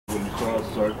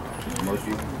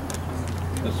50.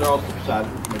 The soil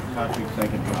subsided, the concrete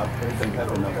sank and dropped. Everything had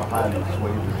enough of high enough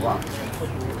sway to rock.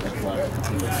 That's why it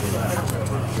continues to rise.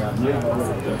 Yeah,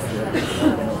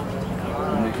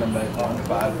 when they come back on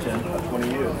 5, 10, 20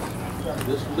 years,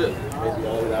 this lip may be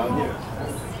all down here.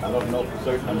 I don't know for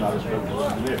certain, I'm not a structural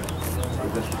engineer.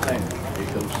 But just the same, it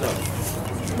goes up.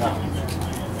 Now,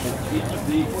 each of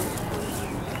these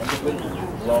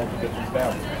individuals belong to different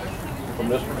families. From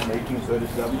this one from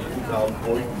 1837 to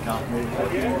 2004, you can count maybe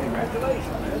 14.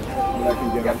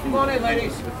 Come on in,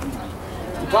 ladies.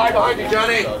 Tie behind you,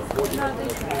 Johnny.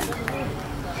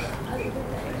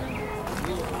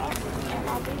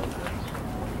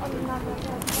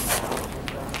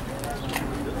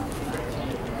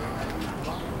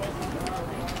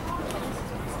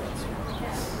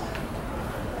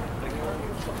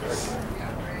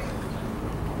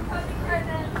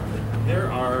 There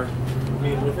are, I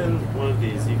mean, within one of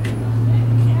these you can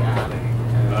keep adding.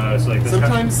 So like this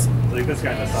sometimes, guy, like this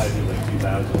guy decides he's like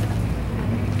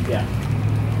 2,000. yeah.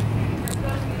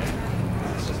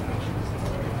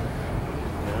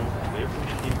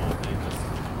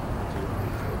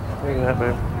 Look at that,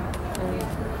 babe.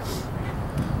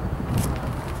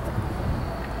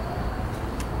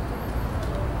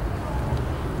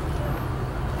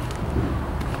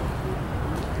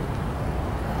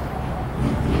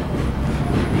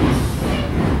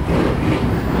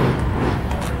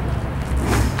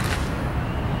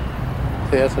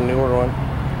 See, that's a newer one.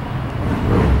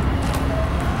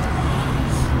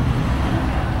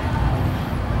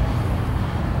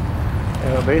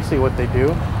 And basically what they do,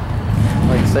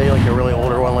 like say like a really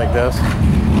older one like this,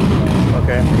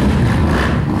 okay,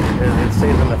 it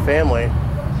stays in the family.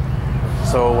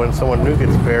 So when someone new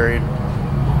gets buried,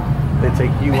 they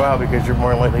take you out because you're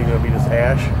more likely going to be just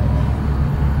ash.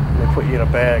 And they put you in a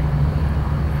bag.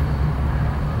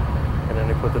 And then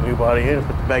they put the new body in and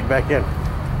put the bag back in.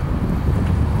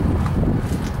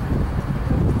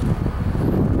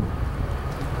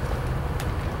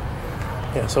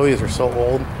 Yeah, so these are so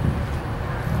old.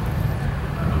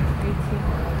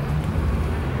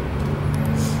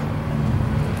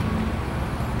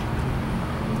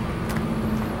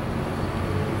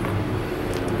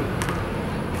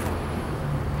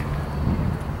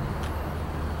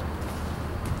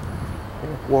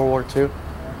 World War II.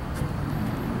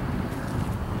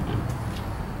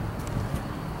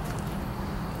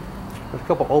 There's a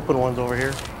couple open ones over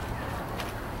here.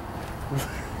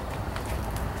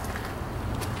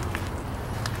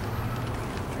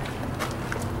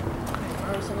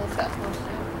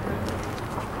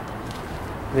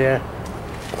 Yeah.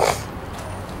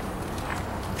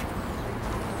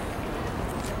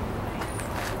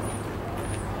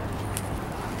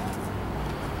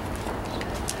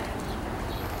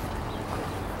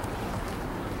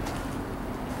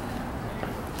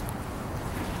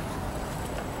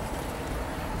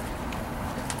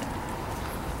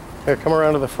 Here, come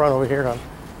around to the front over here, hon.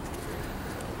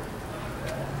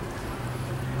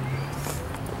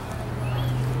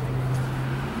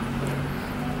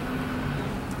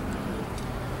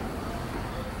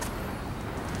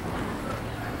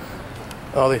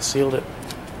 Oh, they sealed it.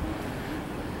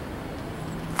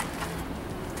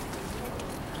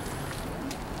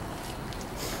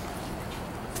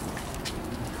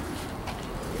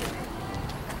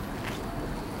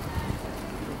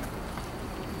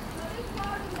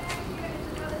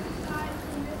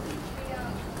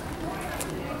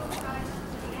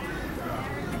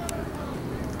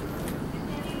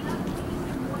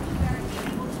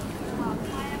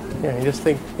 Yeah, you just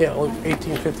think, yeah, look,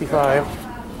 1855.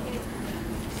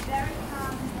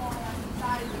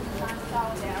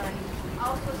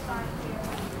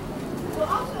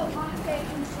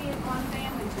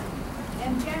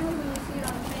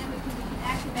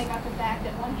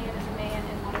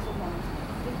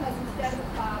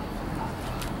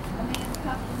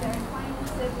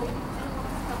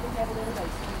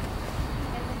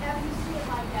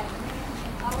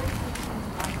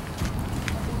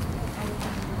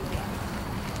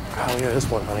 Oh, yeah, this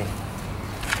one, honey.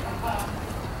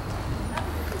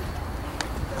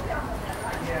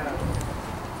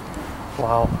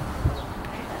 Wow.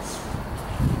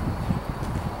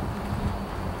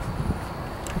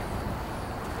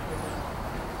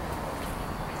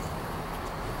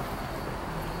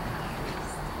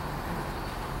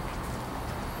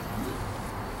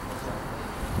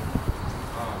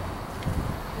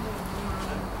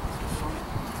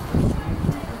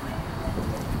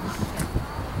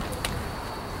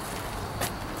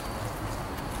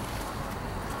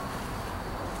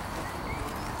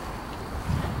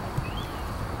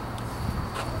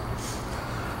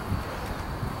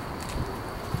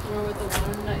 Or with the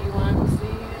one that you want.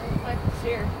 like it's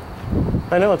here.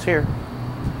 I know it's here.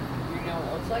 You know what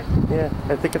it looks like? Yeah,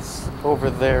 I think it's over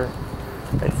there.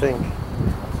 I think.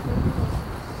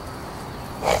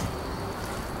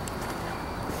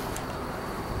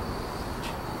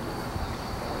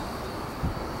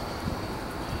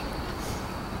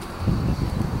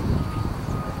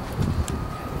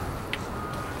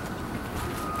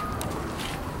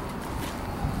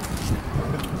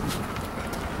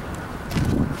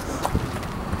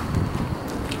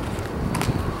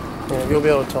 Yeah, you'll be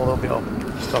able to tell there'll be all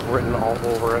stuff written all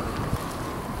over it.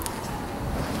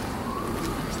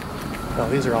 Oh,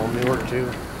 these are all newer too.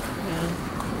 Yeah.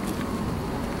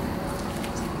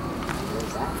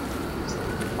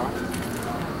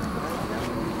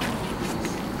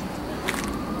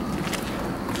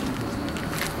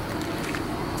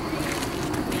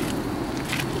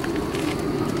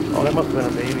 Oh, that must have been a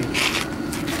baby.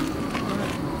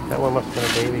 That one must have been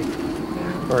a baby.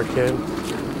 Or a kid.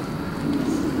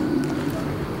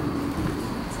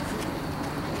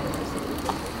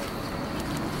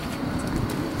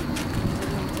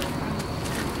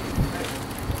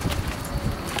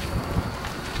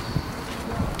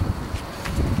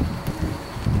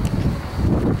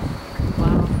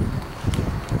 Wow.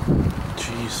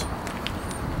 Jeez.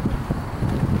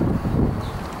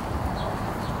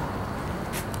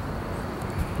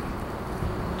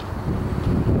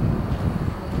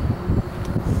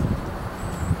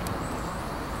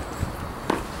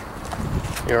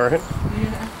 You alright?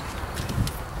 Yeah.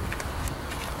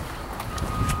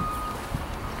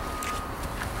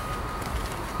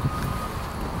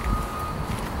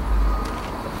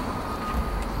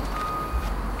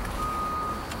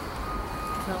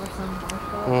 Tell us some more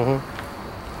stuff. Mm-hmm.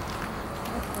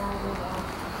 That's horrible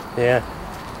though. Yeah.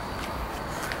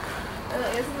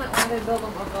 Isn't that why they build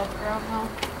them above ground now?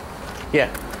 Yeah.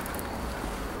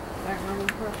 If I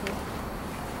remember correctly.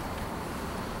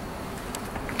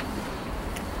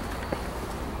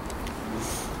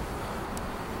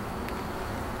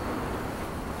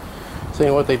 See,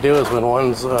 what they do is when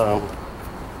ones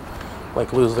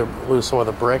like lose some of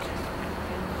the brick,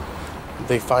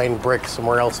 they find brick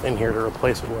somewhere else in here to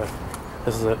replace it with.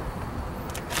 This is it.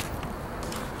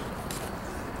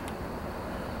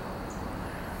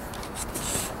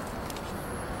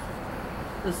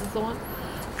 This is the one?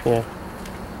 Yeah.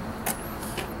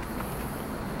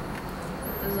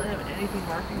 Does it have anything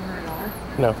marking her at all?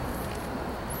 No.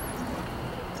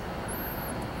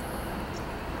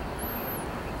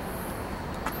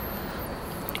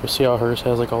 You see how hers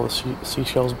has like all the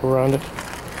seashells around it?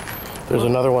 There's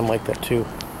another one like that too.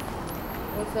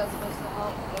 What's that supposed to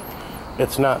help with?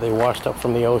 It's not. They washed up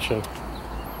from the ocean.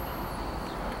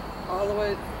 All the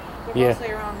way, but Yeah.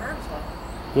 mostly around her and stuff.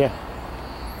 Yeah.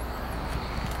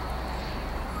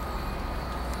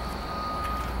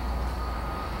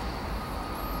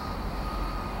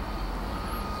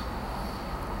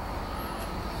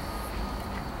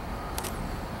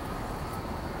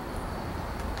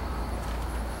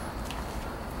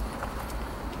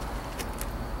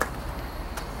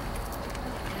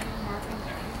 Any markings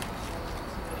or anything?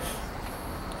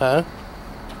 Huh?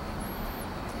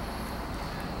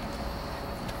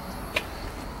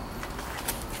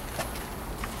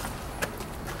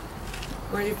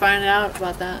 Where did you find out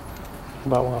about that?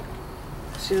 About what?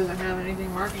 She doesn't have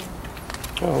anything marking.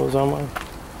 Oh, it was on mine.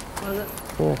 Was it?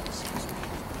 Yeah.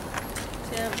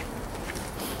 Yeah.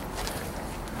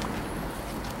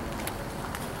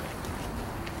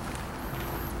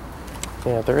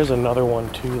 Yeah, there is another one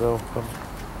too, though.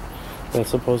 That's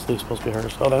supposedly supposed to be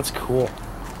hers. Oh, that's cool.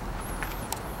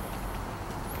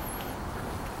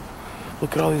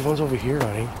 Look at all these ones over here,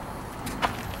 honey.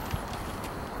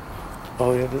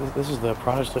 Oh yeah, this is the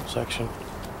Protestant section.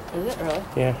 Is it really?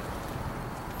 Yeah.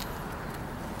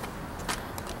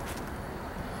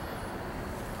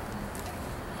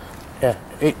 Yeah,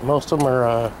 most of them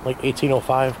are like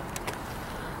 1805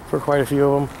 for quite a few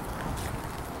of them.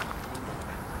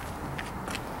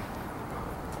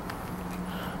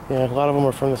 Yeah, a lot of them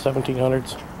are from the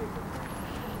 1700s.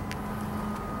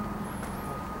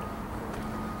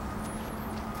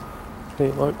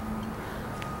 Hey, look.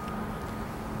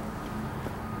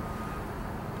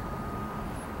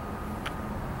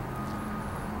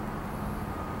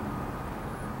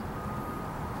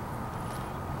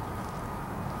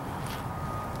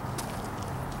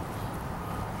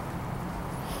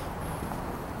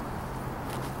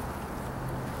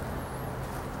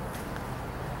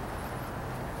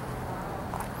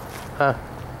 Huh.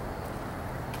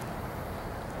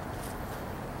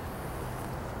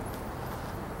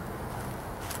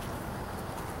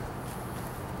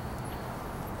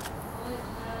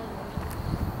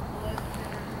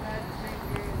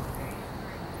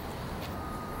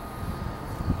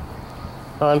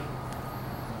 Hon?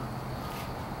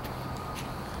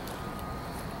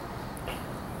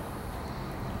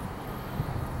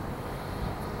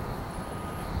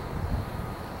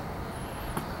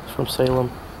 It's from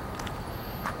Salem.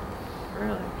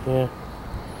 Really? Yeah.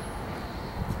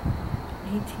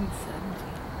 1870.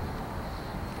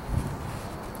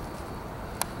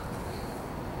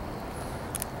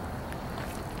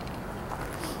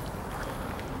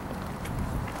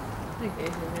 I think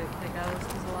they got us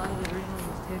because a lot of the original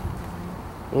was taken from me.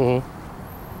 Mm-hmm.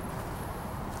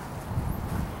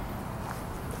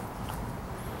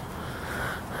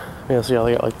 Yeah, see how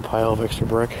they got like a pile of extra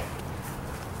brick.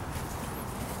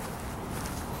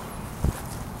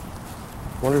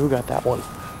 Wonder who got that one.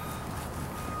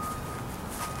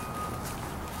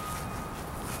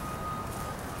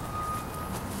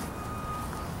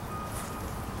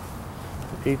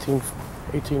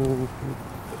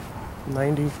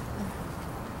 $1890.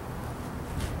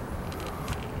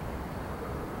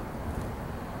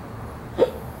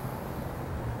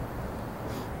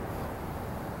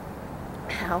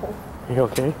 Ow. You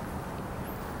okay?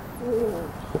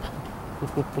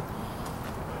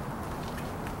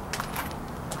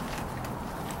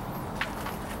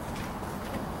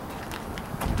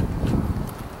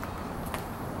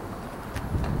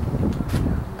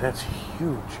 That's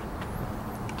huge.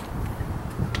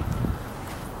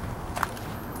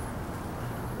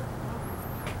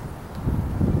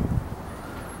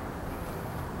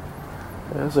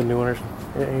 Yeah, this is a new one. It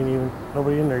ain't even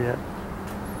nobody in there yet.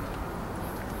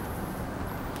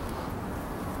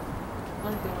 I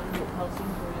like the one that helps you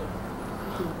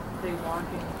to they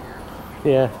walking.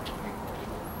 Yeah.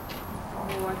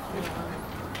 We're watching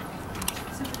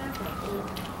Supernatural.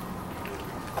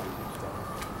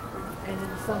 And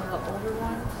then some of the older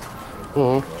ones,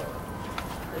 Mm-hmm.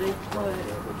 they put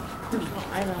personal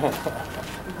items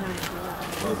behind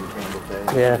the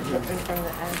Yeah. in front of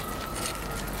the edge.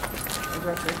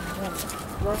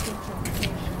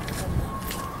 Representation.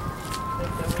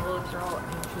 Like the little girl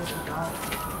and she was a doll.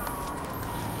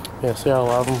 Yeah, see how a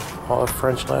lot of them all have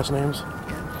French last names?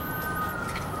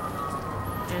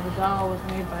 And the doll was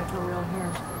made by for real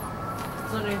hair.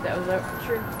 Somebody that was out for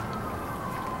sure.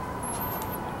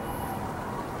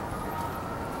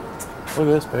 Look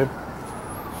at this, babe.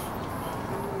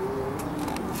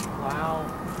 Wow.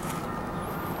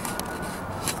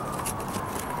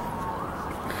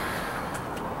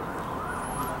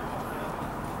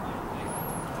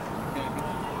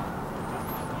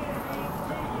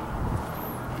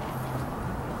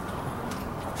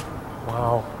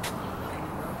 Wow.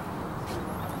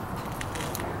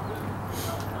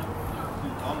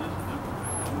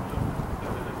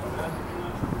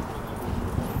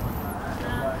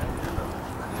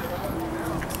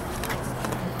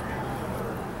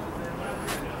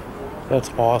 That's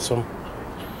awesome.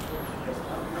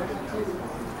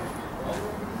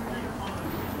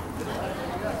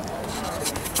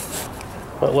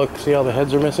 But look, see how the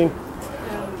heads are missing?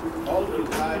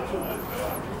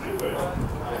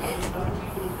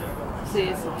 See,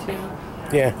 it's a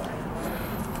two. Yeah.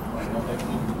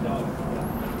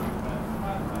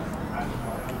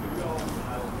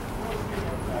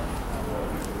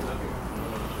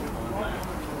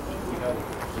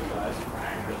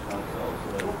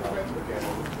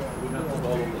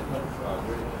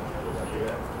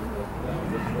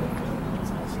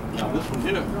 Now this one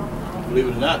here, believe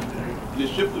it or not, they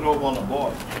shipped it over on the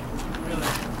board.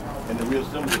 And the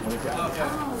reassembled it when it got here.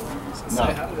 Now,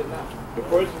 the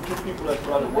first two people that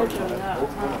started working on it, both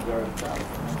of them are very proud.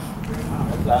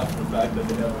 Aside from the fact that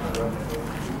they have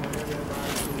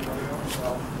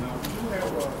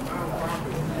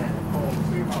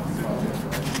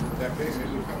that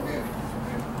basically come in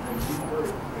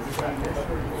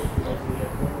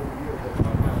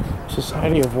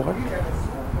Society of what?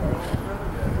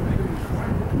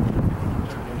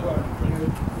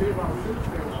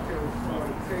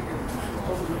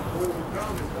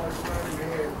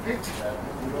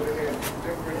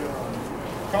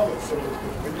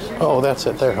 Oh, that's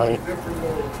it there, honey.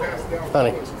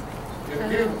 Honey. Come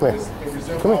here.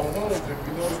 Come here.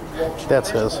 That's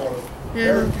his.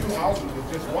 Very few houses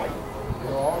are just white. You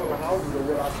know, all of the houses are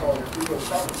what I call the blue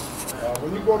color.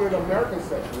 When you go to the American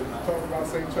section, you talk about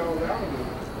St. Charles Avenue,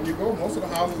 when you go, most of the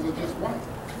houses are just white.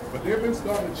 But they've been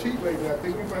starting to cheat lately. I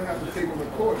think we might have to take them to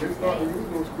court. They're starting to use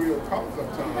those Creole colors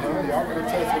sometimes. Y'all can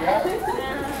attest to that.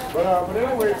 But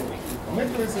anyway,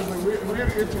 Nicholas is a really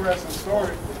interesting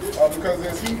story because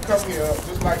as he come here,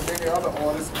 just like many other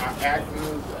artists,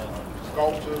 actors,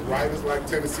 sculptors, writers like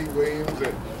Tennessee Williams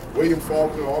and William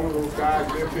Faulkner, all of those guys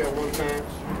lived here at one time,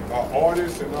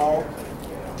 artists and all.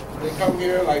 They come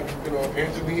here like, you know,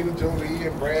 Angelina Jolie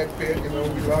and Brad Pitt, you know,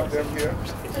 we love them here.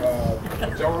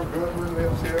 John Goodman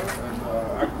lives here,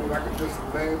 and I could just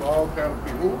name all kind of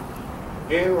people.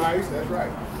 Ann Rice, that's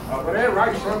right. But Ann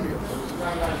Rice from here, so it's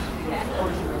not like she's a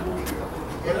person that moved here.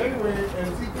 But anyway,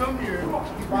 as he come here, he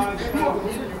buys the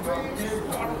condominium.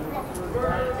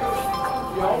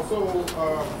 He also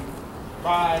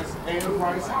buys Ann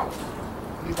Rice house.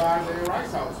 He buys Ann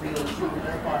Rice house here in Shooting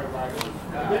Empire Riders.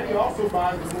 And then he also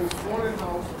buys the most haunted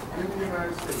house in the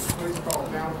United States, a place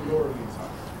called Madame Laurel's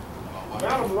house.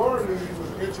 Madame Laurel was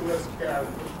an interesting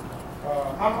character.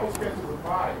 Her house catches a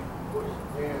fire.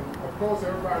 And of course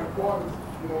everybody in the quarters,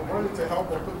 you know, running to help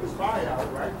her put this fire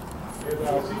out, right? And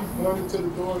she's running to the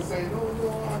door and saying, no,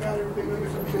 I got everything under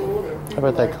control. And I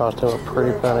bet that cost him a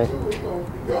pretty penny.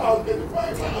 I'll get the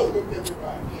fire, I'll go get the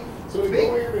fire. So they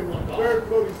go in and the third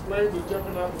floor, these flames are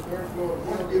jumping out the third floor. It's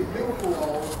going to be a beautiful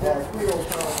Creole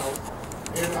townhouse.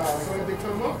 And so as they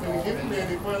come up and they get in there,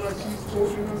 they find out she's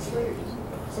torturing her slaves.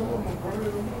 Some of them are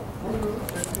burning them up, and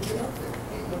they get out there.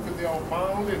 Because they're all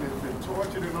bound and they've been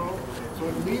tortured and all. So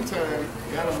in the meantime,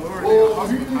 Madame Laura and her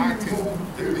husband, I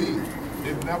leave.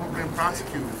 They've never been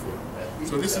prosecuted for it.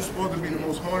 So this is supposed to be the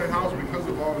most haunted house because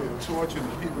of all the torture and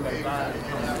the people that died.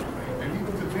 And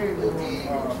even today,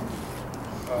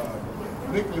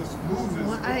 Nicholas loses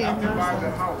after buying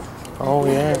the house. Oh,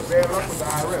 yeah. Bad luck with the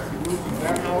IRS. He loses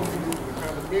that house, he loses the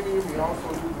condominium, he also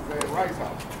loses that Rice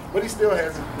house. But he still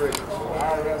has his bridge. So the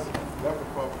IRS left him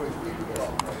for a place to get it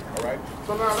all. All right?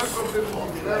 So now let's go to the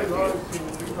very large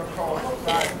things these are called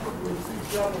outside. You see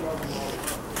several of them all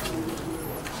around.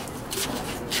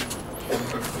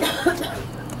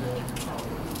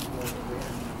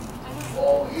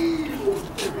 All evil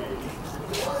spirits.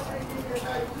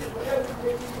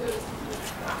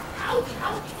 Ouch,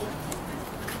 ouch.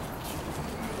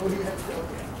 Oh, he has to go.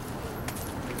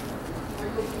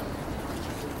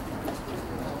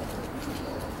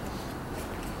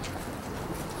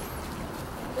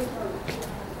 Thank you.